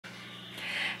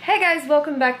Hey guys,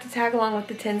 welcome back to Tag Along with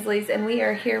the Tinsleys, and we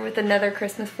are here with another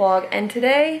Christmas vlog. And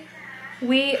today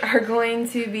we are going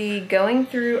to be going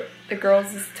through the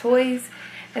girls' toys,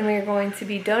 and we are going to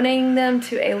be donating them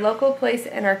to a local place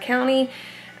in our county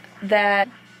that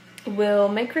will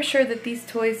make for sure that these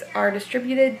toys are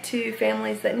distributed to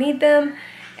families that need them.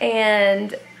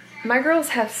 And my girls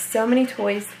have so many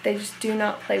toys that they just do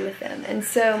not play with them. And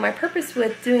so my purpose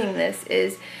with doing this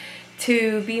is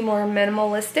to be more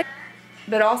minimalistic,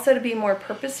 but also to be more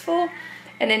purposeful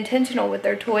and intentional with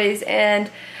their toys and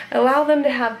allow them to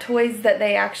have toys that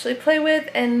they actually play with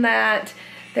and that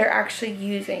they're actually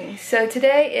using. So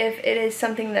today, if it is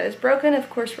something that is broken, of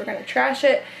course we're going to trash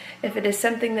it. If it is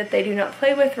something that they do not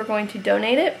play with, we're going to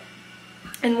donate it.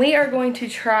 And we are going to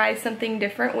try something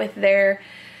different with their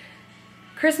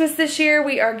Christmas this year.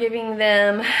 We are giving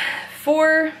them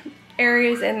 4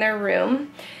 areas in their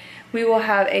room. We will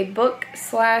have a book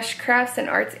 / crafts and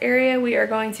arts area. We are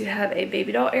going to have a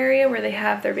baby doll area where they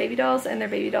have their baby dolls and their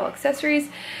baby doll accessories.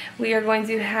 We are going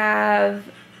to have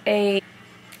a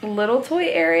little toy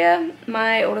area.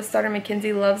 My oldest daughter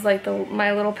Mackenzie loves like the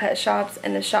My Little Pet shops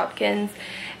and the Shopkins,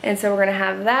 and so we're going to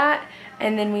have that.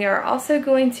 And then we are also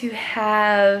going to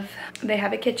have, they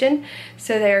have a kitchen,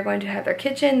 so they are going to have their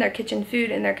kitchen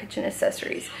food, and their kitchen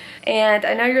accessories. And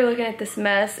I know you're looking at this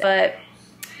mess, but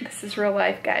this is real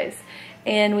life, guys.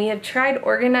 And we have tried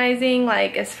organizing,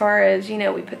 like as far as, you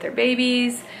know, we put their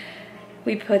babies,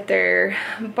 we put their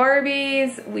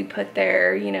Barbies, we put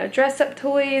their, you know, dress up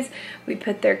toys, we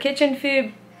put their kitchen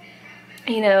food.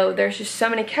 You know, there's just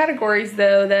so many categories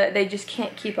though that they just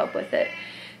can't keep up with it.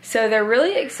 So they're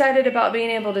really excited about being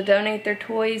able to donate their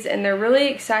toys, and they're really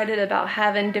excited about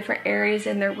having different areas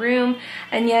in their room.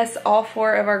 And yes, all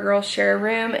 4 of our girls share a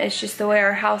room. It's just the way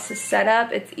our house is set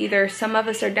up. It's either some of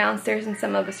us are downstairs and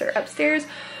some of us are upstairs,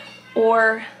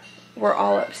 or we're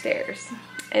all upstairs.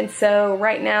 And so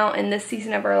right now in this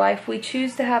season of our life, we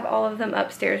choose to have all of them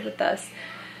upstairs with us.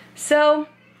 So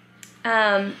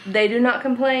they do not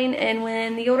complain, and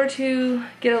when the older 2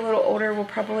 get a little older, we'll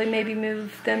probably maybe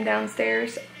move them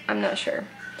downstairs. I'm not sure.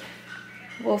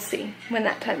 We'll see when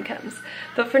that time comes.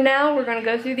 But for now, we're going to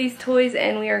go through these toys,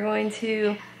 and we are going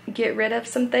to get rid of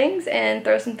some things and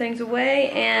throw some things away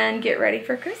and get ready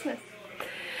for Christmas.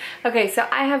 Okay, so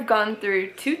I have gone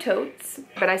through 2 totes,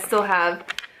 but I still have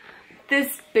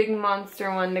this big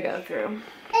monster one to go through.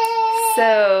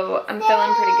 So I'm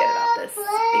feeling pretty good about this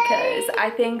because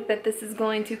I think that this is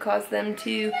going to cause them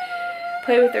to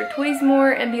play with their toys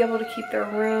more and be able to keep their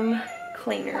room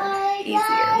cleaner, easier.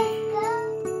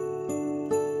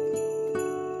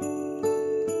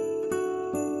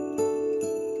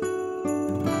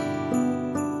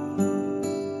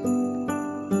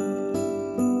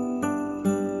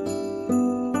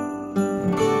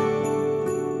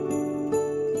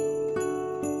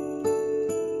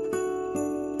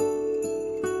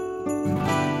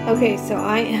 Okay, so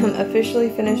I am officially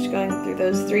finished going through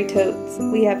those 3 totes.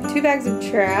 We have 2 bags of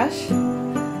trash.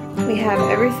 We have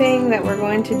everything that we're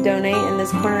going to donate in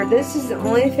this corner. This is the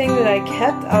only thing that I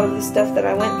kept out of the stuff that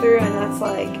I went through, and that's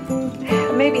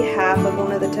like maybe half of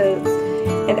one of the totes.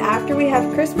 And after we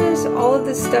have Christmas, all of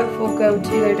this stuff will go to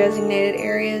their designated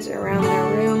areas around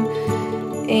their room,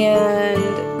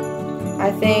 and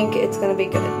I think it's going to be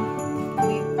good.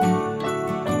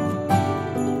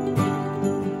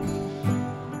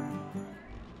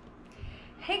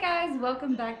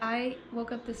 Welcome back. I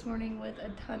woke up this morning with a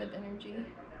ton of energy,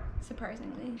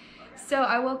 surprisingly. So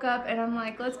I woke up and I'm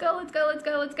like, let's go, let's go, let's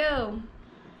go, let's go.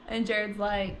 And Jared's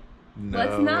like, no,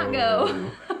 let's not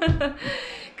go.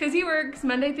 Because he works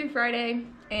Monday through Friday,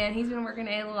 and he's been working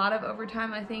a lot of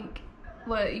overtime. I think,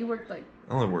 what, you worked like?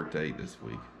 I only worked 8 this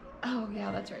week. Oh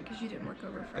yeah, that's right, because you didn't work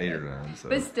over Friday. 8 or 9, so.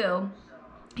 But still,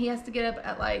 he has to get up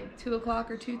at like 2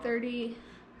 o'clock or 2:30.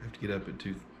 I have to get up at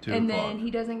 2 and o'clock. then he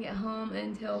doesn't get home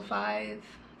until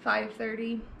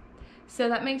 5:30. So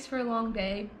that makes for a long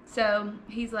day. So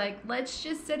he's like, let's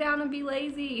just sit down and be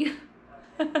lazy.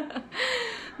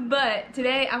 But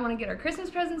today I want to get our Christmas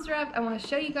presents wrapped. I want to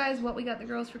show you guys what we got the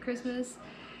girls for Christmas.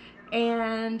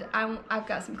 And I've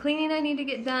got some cleaning I need to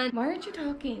get done. Why aren't you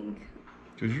talking?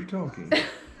 Because you're talking.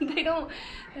 They don't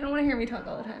want to hear me talk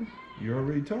all the time. You're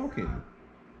already talking.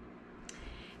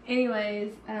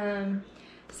 Anyways,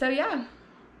 so yeah,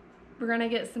 we're going to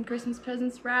get some Christmas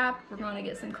presents wrapped, we're going to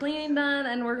get some cleaning done,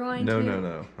 and we're going to...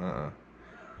 No.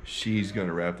 She's going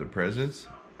to wrap the presents.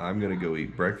 I'm going to go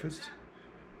eat breakfast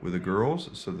with the girls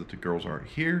so that the girls aren't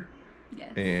here.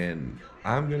 Yes. And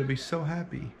I'm going to be so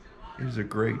happy. It is a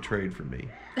great trade for me.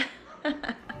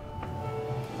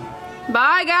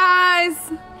 Bye, guys!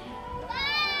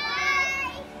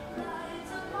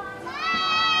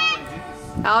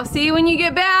 I'll see you when you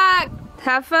get back.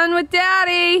 Have fun with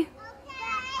Daddy.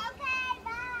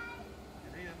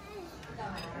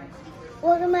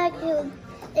 Welcome back to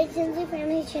the Tinsley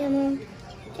Family Channel.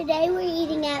 Today we're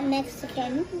eating at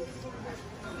Mexican.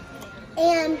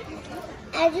 And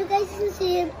as you guys can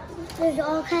see, there's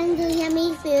all kinds of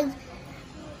yummy foods.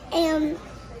 And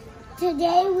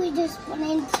today we just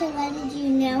wanted to let you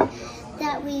know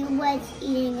that we was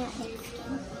eating at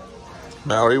Mexican.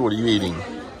 Mallory, what are you eating?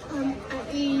 I'm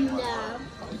eating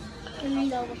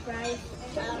burrito with rice.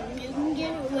 You can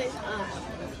get it with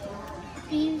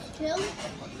beans too,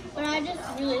 but I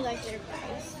just really like their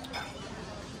rice.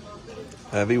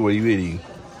 Abby, what are you eating?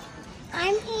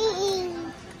 I'm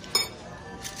eating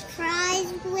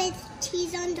fries with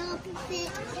cheese on top of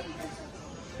it.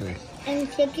 Okay.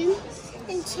 And chicken.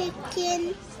 And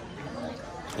chicken.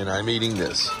 And I'm eating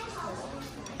this.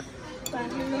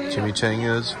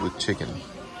 Chimichangas with chicken.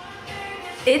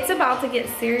 It's about to get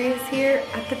serious here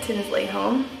at the Tinsley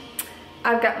home.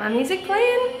 I've got my music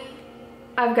playing,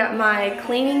 I've got my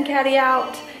cleaning caddy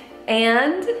out,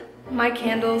 and my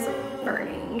candles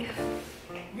burning.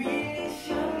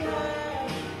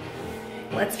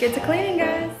 Let's get to cleaning,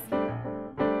 guys.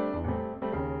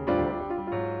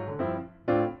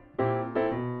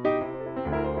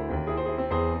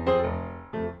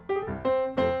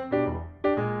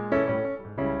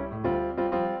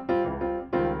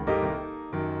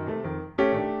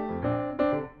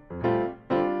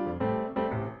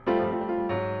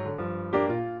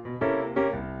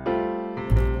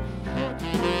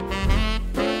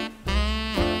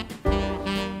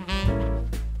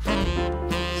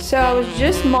 So I was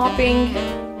just mopping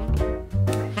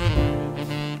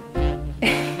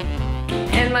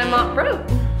and my mop broke.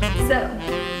 So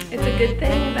it's a good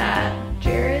thing that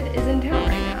Jared is in town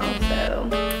right now. So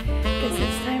I guess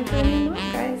it's time for a new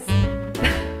mop, guys.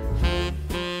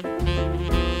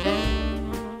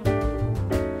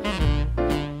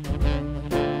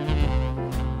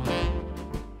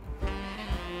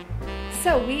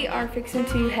 So we are fixing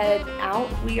to head out.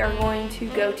 We are going to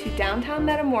go to downtown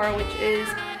Metamora, which is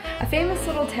a famous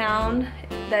little town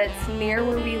that's near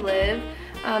where we live.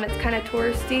 It's kind of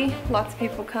touristy. Lots of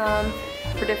people come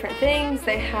for different things.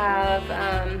 They have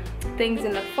things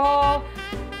in the fall.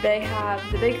 They have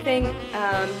the big thing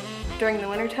during the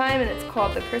winter time, and it's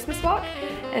called the Christmas Walk.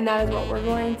 And that is what we're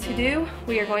going to do.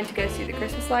 We are going to go see the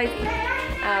Christmas lights.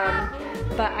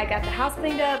 But I got the house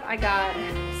cleaned up. I got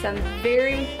some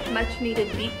very much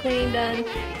needed deep cleaning done,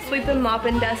 sweeping,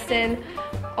 mopping, dusting,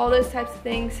 all those types of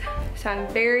things. So I'm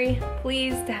very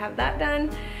pleased to have that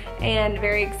done and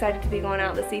very excited to be going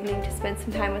out this evening to spend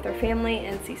some time with our family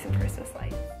and see some Christmas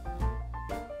lights.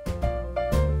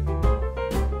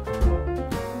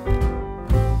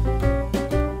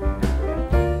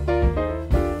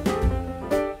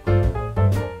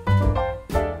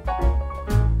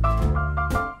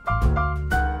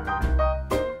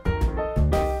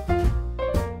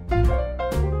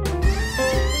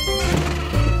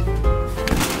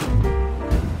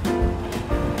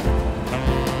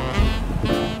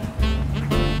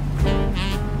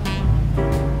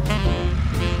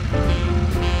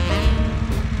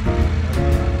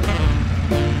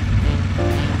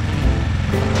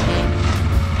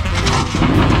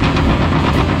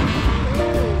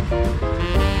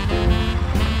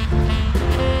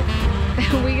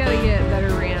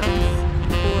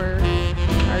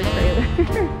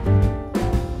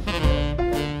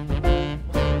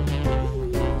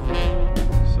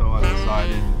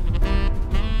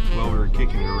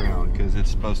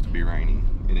 Supposed to be raining,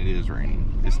 and it is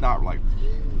raining. It's not like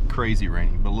crazy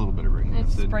raining, but a little bit of rain.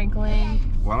 It's sprinkling.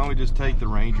 Why don't we just take the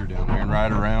Ranger down there and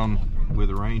ride around with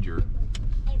the Ranger?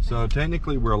 So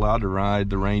technically we're allowed to ride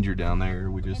the Ranger down there.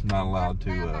 We're just not allowed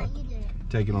to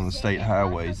take it on the state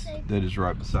highways that is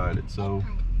right beside it. So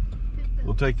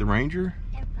we'll take the Ranger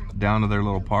down to their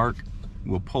little park.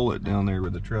 We'll pull it down there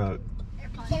with the truck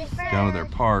down to their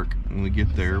park. When we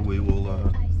get there, we will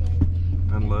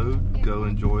unload, go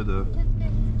enjoy the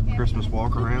Christmas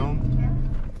walk around.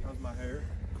 How's my hair?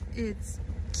 It's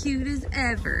cute as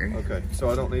ever. Okay, so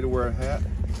I don't need to wear a hat?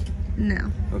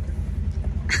 No. Okay.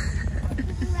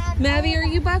 Maddie, are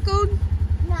you buckled?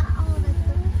 Not all of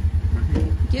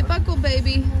them. Get buckled,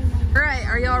 baby. All right,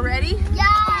 are y'all ready? Yeah!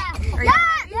 Are Yeah!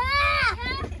 ready?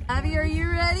 Yeah! Abby, are you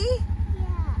ready?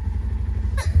 Yeah.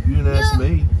 You didn't ask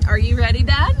me. Are you ready,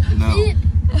 Dad? No.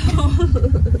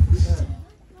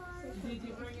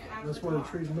 That's why the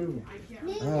tree's moving.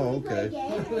 Oh, okay.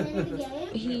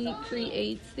 He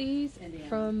creates these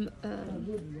from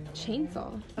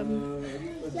chainsaw. I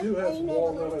do have some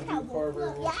walnut I do carve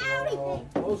every once in a while.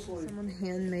 Mostly. Someone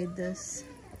handmade this.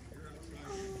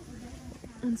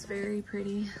 It's very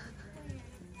pretty.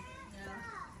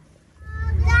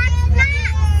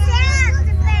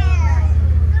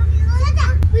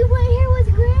 We went here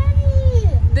with Granny.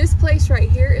 This place right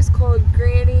here is called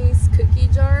Granny's Cookie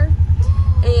Jar,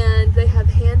 and they have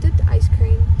hand-dipped ice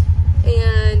cream,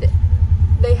 and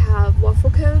they have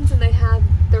waffle cones, and they have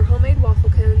their homemade waffle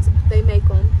cones. They make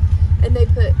them, and they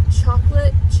put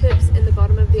chocolate chips in the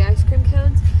bottom of the ice cream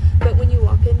cones. But when you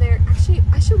walk in there, actually,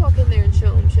 I should walk in there and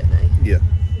show them, shouldn't I? Yeah.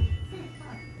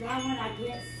 That one I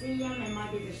can't see him, it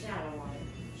might be the shadow on it.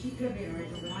 She could be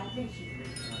original, but I think she's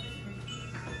original.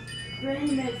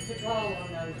 Granny makes the call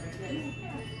on those because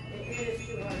it is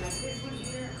too hard. Like this one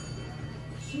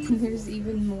here. There's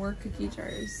even more cookie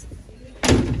jars.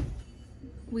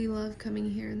 We love coming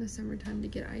here in the summertime to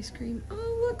get ice cream.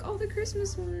 Oh, look, all the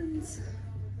Christmas ones.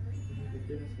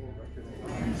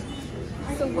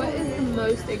 So what is the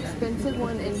most expensive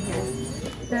one in here?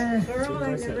 The girl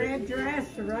in the red dress,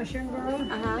 the Russian girl,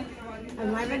 Uh-huh.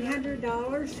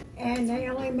 $1,100, and they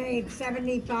only made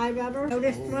 75 of her.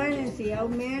 This one is the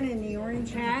old man in the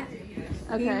orange hat.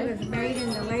 Okay. He was made in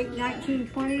the late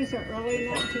 1920s or early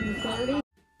 1930s.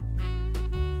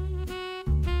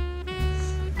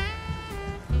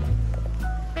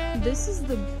 This is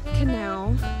the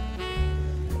canal,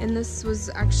 and this was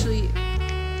actually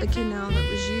a canal that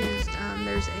was used.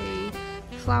 There's a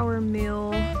flour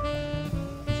mill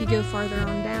if you go farther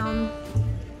on down.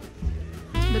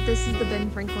 But this is the Ben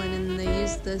Franklin, and they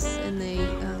used this, and they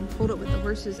pulled it with the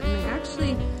horses, and they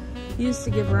actually used to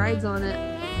give rides on it.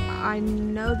 I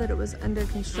know that it was under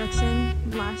construction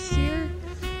last year,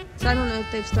 so I don't know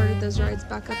if they've started those rides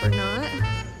back up or not,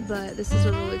 but this is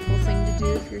a really cool thing to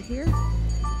do if you're here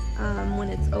when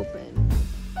it's open.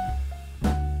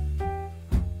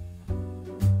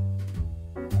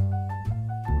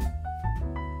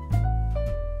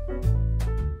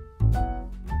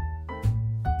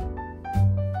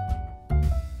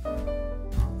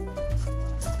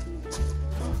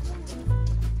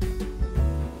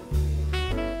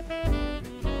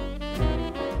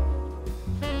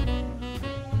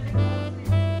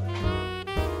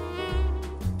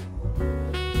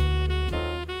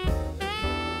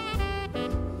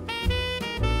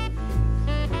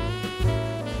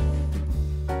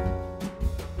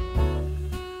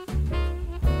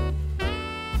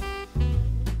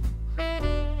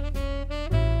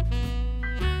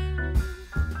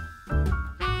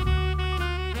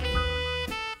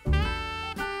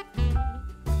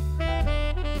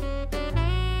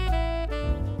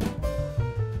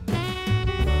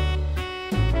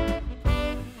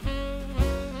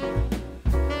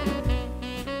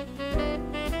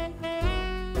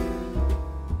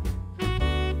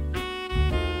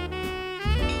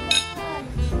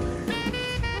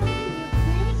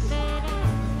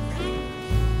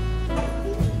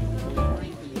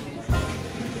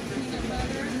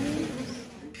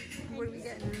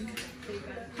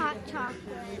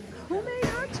 Homemade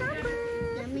hot chocolate.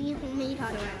 Yummy homemade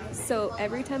hot chocolate. So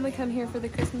every time we come here for the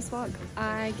Christmas walk,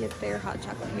 I get their hot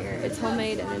chocolate here. It's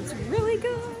homemade and it's really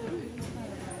good.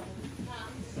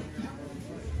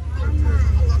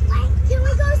 Can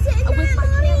we go sit in With there, my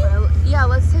Mommy? camera. Yeah,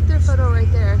 let's take their photo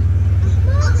right there. Mom,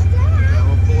 Yeah,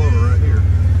 we'll pull over right here.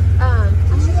 I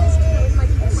should also do it with my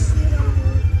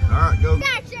camera. All right, go.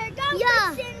 Thatcher, go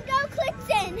Clixon, go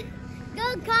Clixon. Go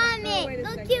Comet,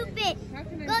 go Cupid,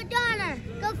 go Donner,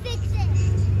 go Fix It.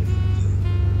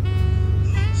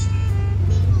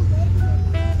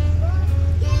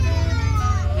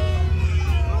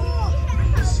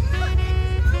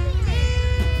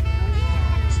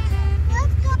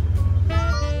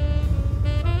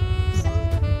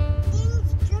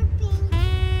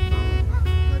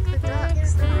 Look, the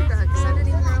ducks. There are ducks. I didn't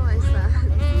even realize that.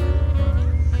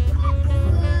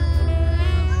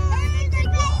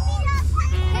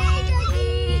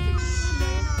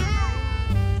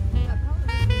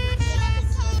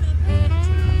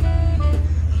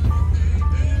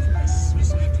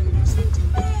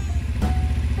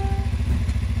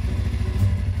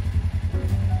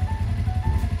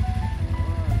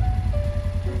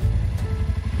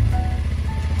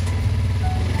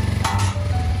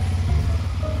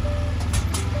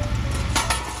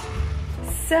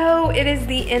 So it is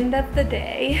the end of the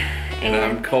day, And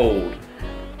I'm cold.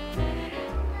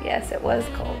 yes, it was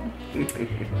cold,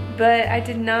 but I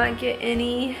did not get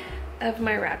any of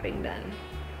my wrapping done.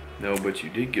 No, but you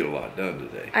did get a lot done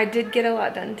today. I did get a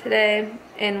lot done today,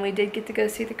 and we did get to go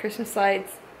see the Christmas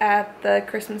lights at the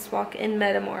Christmas walk in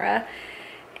Metamora,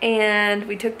 and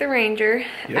we took the Ranger,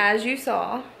 as you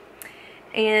saw,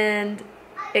 and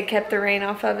it kept the rain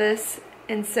off of us,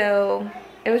 and so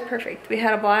it was perfect. We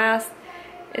had a blast.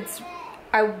 It's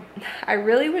I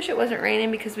really wish it wasn't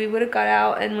raining because we would have got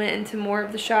out and went into more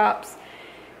of the shops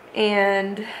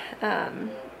and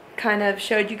kind of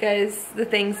showed you guys the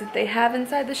things that they have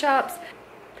inside the shops.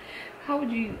 How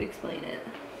would you explain it?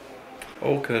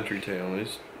 Old country town.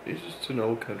 It's just an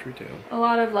old country town. A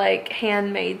lot of like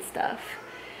handmade stuff,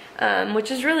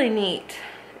 which is really neat.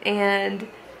 And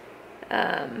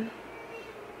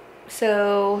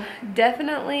so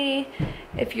definitely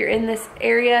if you're in this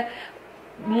area,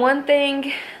 one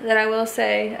thing that I will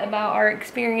say about our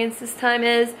experience this time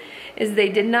is they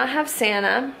did not have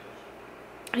Santa.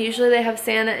 Usually they have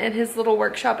Santa in his little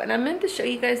workshop, and I meant to show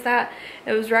you guys that.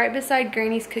 It was right beside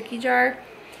Granny's cookie jar.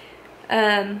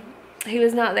 He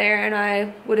was not there, and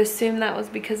I would assume that was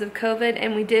because of COVID,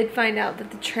 and we did find out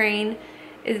that the train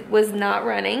was not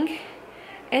running,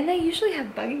 and they usually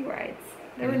have buggy rides.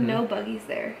 There were no buggies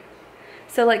there.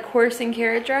 So like horse and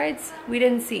carriage rides, we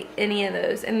didn't see any of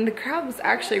those, and the crowd was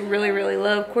actually really, really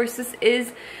low. Of course, this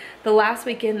is the last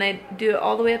weekend. They do it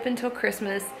all the way up until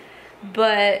Christmas,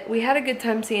 but we had a good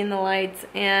time seeing the lights,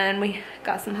 and we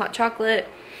got some hot chocolate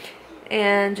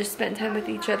and just spent time with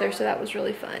each other, so that was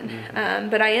really fun.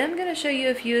 But I am going to show you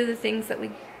a few of the things that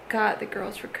we got the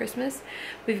girls for Christmas.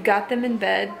 We've got them in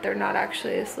bed. They're not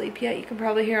actually asleep yet. You can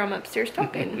probably hear them upstairs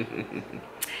talking.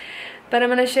 But I'm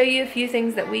going to show you a few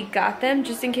things that we got them,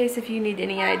 just in case if you need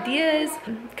any ideas,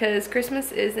 because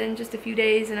Christmas is in just a few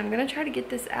days, and I'm going to try to get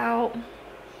this out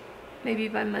maybe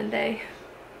by Monday.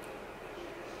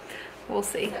 We'll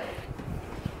see. So,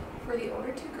 for the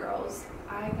older two girls,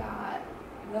 I got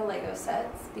the Lego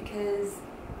sets because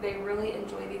they really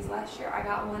enjoyed these last year. I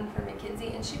got one for Mackenzie,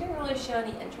 and she didn't really show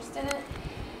any interest in it.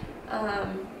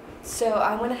 So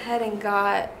I went ahead and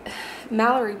got,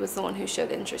 Mallory was the one who showed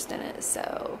interest in it,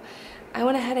 so I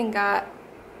went ahead and got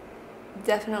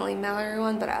definitely Mallory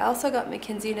one, but I also got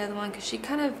Mackenzie another one because she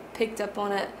kind of picked up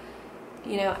on it,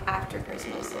 you know, after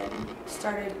Christmas and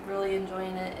started really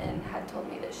enjoying it and had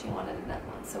told me that she wanted another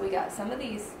one. So we got some of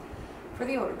these for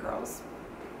the older girls.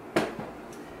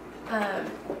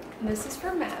 This is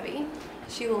for Maddie.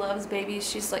 She loves babies.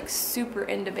 She's like super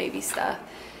into baby stuff.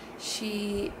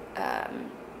 She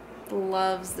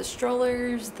loves the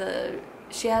strollers.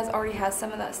 She already has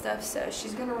some of that stuff, so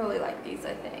she's gonna really like these,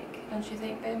 I think. Don't you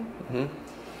think, babe?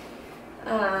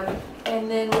 And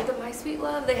then with the My Sweet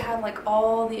Love, they have like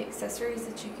all the accessories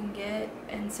that you can get,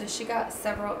 and so she got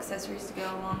several accessories to go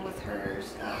along with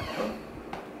hers.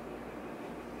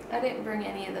 I didn't bring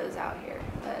any of those out here,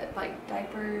 but like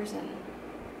diapers and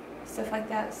stuff like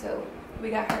that, so we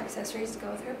got her accessories to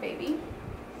go with her baby.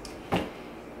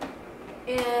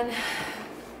 And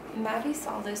Maddie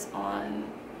saw this on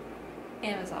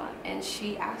Amazon and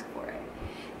she asked for it,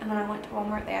 and when I went to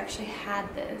Walmart they actually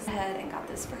had this. I went ahead and got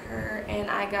this for her, and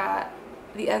I got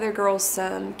the other girls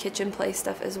some kitchen play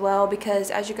stuff as well,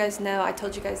 because as you guys know, I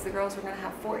told you guys the girls were going to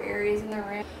have 4 areas in their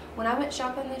room. When I went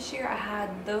shopping this year, I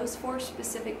had those 4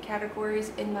 specific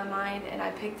categories in my mind, and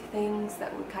I picked things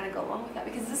that would kind of go along with that,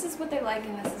 because this is what they like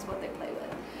and this is what they play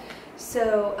with.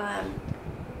 So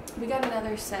we got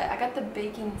another set. I got the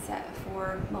baking set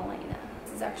for Melena.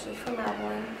 This is actually from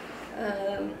Madeline.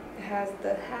 It has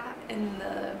the hat and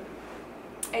the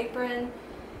apron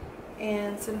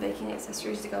and some baking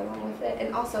accessories to go along with it.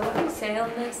 And also, let me say on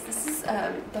this is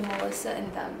the Melissa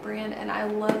 & Doug brand, and I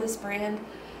love this brand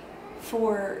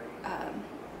for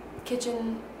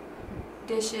kitchen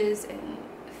dishes and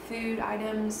food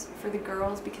items for the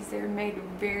girls, because they're made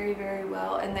very, very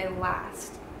well and they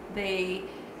last. They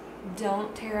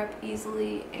don't tear up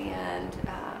easily, and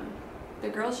the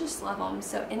girls just love them.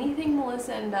 So anything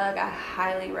Melissa & Doug I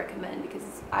highly recommend,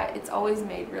 because it's always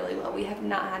made really well. We have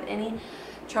not had any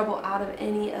trouble out of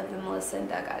any of the Melissa &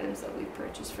 Doug items that we've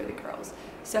purchased for the girls,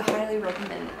 so highly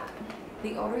recommend that.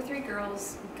 The older 3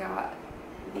 girls got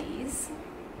these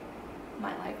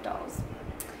My Life dolls.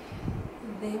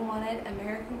 They wanted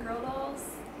American Girl dolls,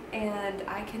 and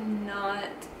I cannot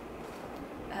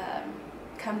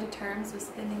come to terms with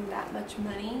spending that much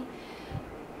money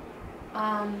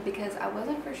because I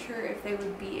wasn't for sure if they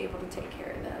would be able to take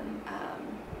care of them.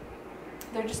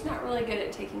 They're just not really good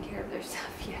at taking care of their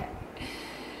stuff yet,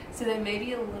 so they may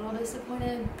be a little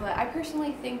disappointed, but I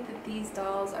personally think that these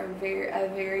dolls are a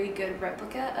very good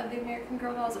replica of the American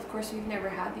Girl dolls. Of course, we've never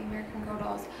had the American Girl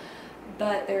dolls,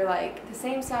 but they're like the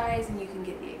same size, and you can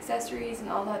get the accessories and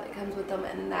all that comes with them,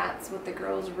 and that's what the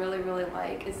girls really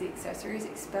like, is the accessories.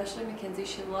 Especially Mackenzie,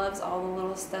 she loves all the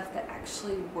little stuff that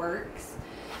actually works.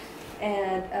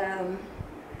 And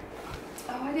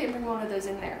oh, I didn't bring one of those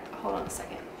in there. Hold on a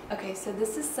second. Okay, so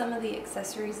this is some of the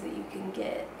accessories that you can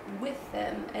get with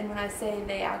them, and when I say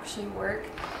they actually work,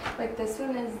 like this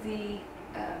one is the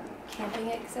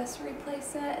camping accessory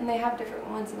playset, and they have different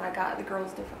ones, and I got the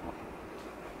girls different ones.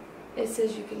 It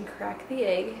says you can crack the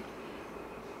egg.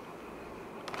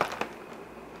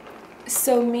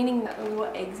 So meaning that the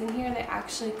little eggs in here, they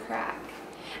actually crack.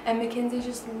 And Mackenzie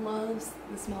just loves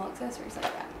the small accessories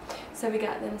like that. So we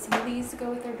got them some of these to go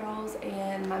with their dolls,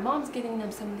 and my mom's getting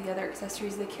them some of the other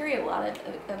accessories. They carry a lot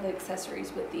of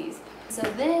accessories with these. So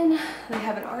then they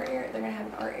have an art area. They're gonna have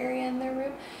an art area in their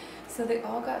room. So they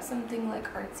all got something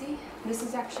like artsy. This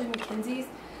is actually Mackenzie's.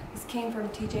 This came from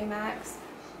TJ Maxx,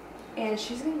 and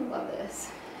she's gonna love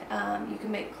this. You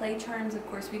can make clay charms. Of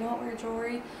course, we don't wear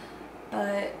jewelry,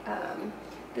 but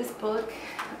this book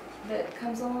that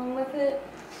comes along with it,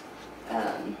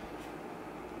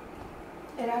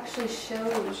 it actually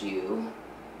shows you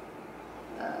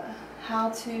how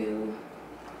to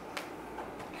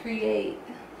create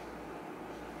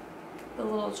the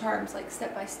little charms, like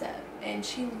step by step. And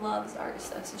she loves art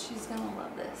stuff, so she's gonna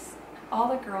love this. All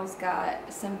the girls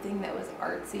got something that was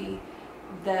artsy,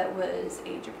 that was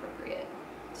age appropriate.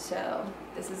 So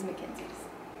this is Mackenzie's.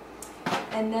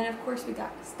 And then of course we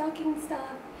got stocking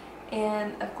stuff,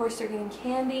 and of course they're getting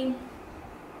candy.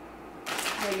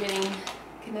 They're getting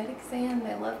kinetic sand.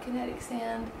 They love kinetic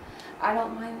sand. I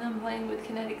don't mind them playing with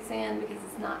kinetic sand because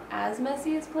it's not as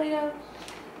messy as Play-Doh.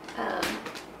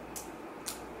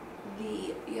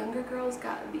 The younger girls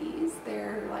got these.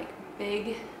 They're like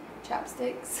big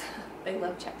chapsticks. They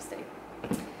love chapstick.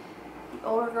 The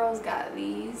older girls got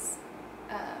these,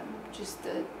 just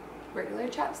the regular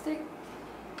chapstick.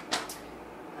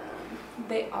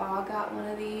 They all got one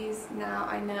of these. Now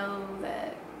I know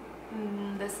that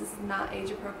this is not age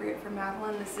appropriate for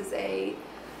Madeline. This is a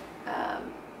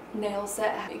nail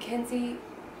set. Mackenzie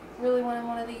really wanted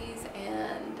one of these,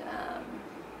 and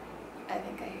I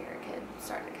think I hear a kid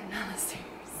starting to come down the stairs.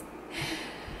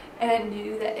 And I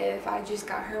knew that if I just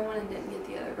got her one and didn't get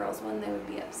the other girls one, they would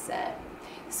be upset.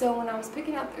 So when I was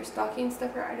picking out their stocking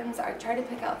stuffer items, I tried to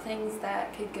pick out things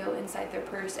that could go inside their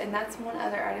purse, and that's one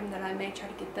other item that I may try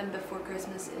to get them before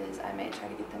Christmas is I may try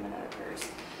to get them another purse.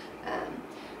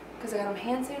 Because I got them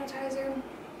hand sanitizer,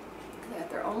 they got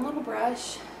their own little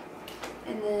brush,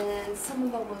 and then some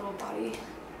of the little body,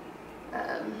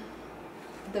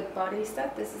 the body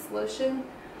stuff. This is lotion,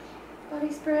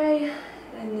 body spray,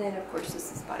 and then of course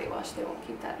this is body wash. They won't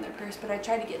keep that in their purse, but I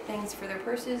tried to get things for their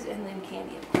purses, and then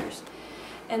candy of course.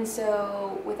 And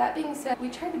so with that being said, we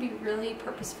tried to be really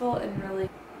purposeful and really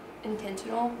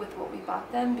intentional with what we bought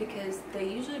them, because they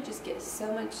usually just get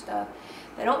so much stuff.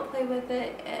 They don't play with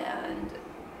it, and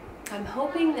I'm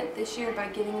hoping that this year by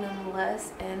getting them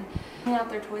less and putting out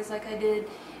their toys like I did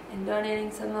and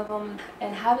donating some of them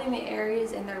and having the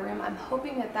areas in their room, I'm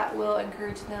hoping that that will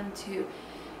encourage them to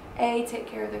A, take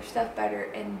care of their stuff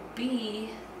better, and B,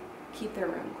 keep their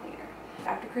room cleaner.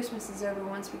 After Christmas is over,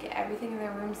 once we get everything in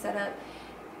their room set up,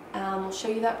 we'll show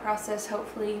you that process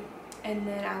hopefully, and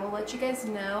then I will let you guys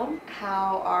know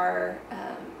how our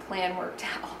plan worked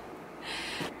out.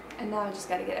 And now I just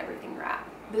got to get everything wrapped.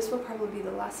 This will probably be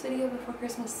the last video before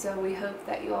Christmas, so we hope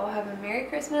that you all have a Merry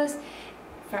Christmas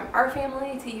from our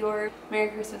family to your Merry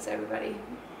Christmas, everybody.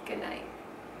 Good night.